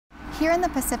Here in the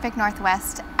Pacific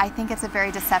Northwest, I think it's a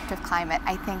very deceptive climate.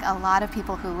 I think a lot of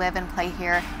people who live and play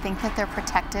here think that they're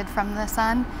protected from the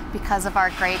sun because of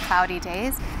our gray, cloudy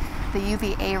days. The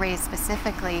UVA rays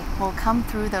specifically will come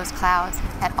through those clouds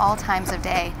at all times of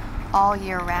day, all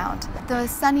year round. The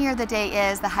sunnier the day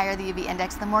is, the higher the UV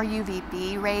index, the more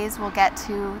UVB rays will get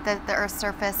to the Earth's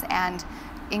surface and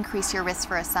increase your risk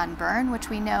for a sunburn,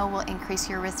 which we know will increase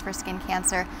your risk for skin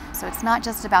cancer. So it's not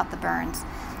just about the burns.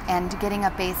 And getting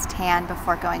a base tan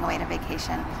before going away to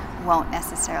vacation won't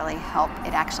necessarily help.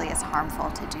 It actually is harmful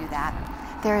to do that.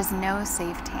 There is no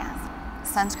safe tan.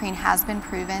 Sunscreen has been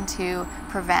proven to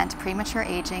prevent premature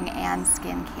aging and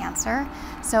skin cancer,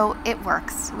 so it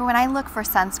works. When I look for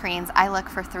sunscreens, I look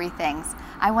for three things.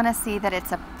 I want to see that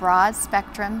it's a broad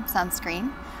spectrum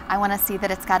sunscreen. I want to see that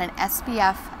it's got an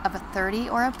SPF of a 30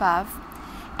 or above,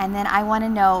 and then I want to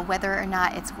know whether or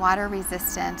not it's water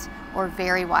resistant or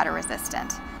very water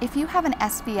resistant. If you have an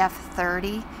SPF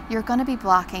 30, you're going to be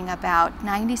blocking about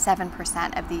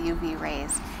 97% of the UV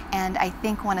rays. And I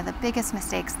think one of the biggest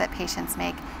mistakes that patients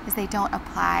make is they don't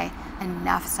apply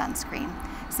enough sunscreen.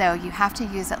 So you have to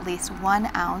use at least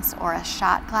 1 ounce or a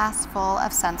shot glass full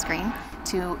of sunscreen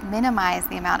to minimize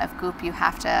the amount of goop you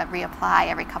have to reapply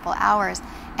every couple hours,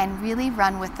 and really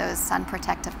run with those sun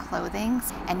protective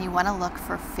clothings, and you want to look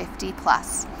for 50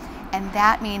 plus. And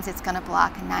that means it's going to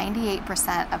block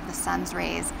 98% of the sun's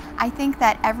rays. I think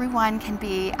that everyone can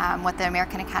be what the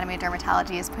American Academy of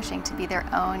Dermatology is pushing to be their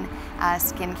own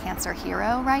skin cancer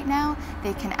hero right now.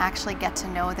 They can actually get to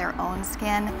know their own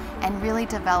skin and really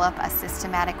develop a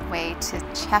systematic way to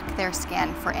check their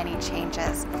skin for any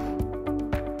changes.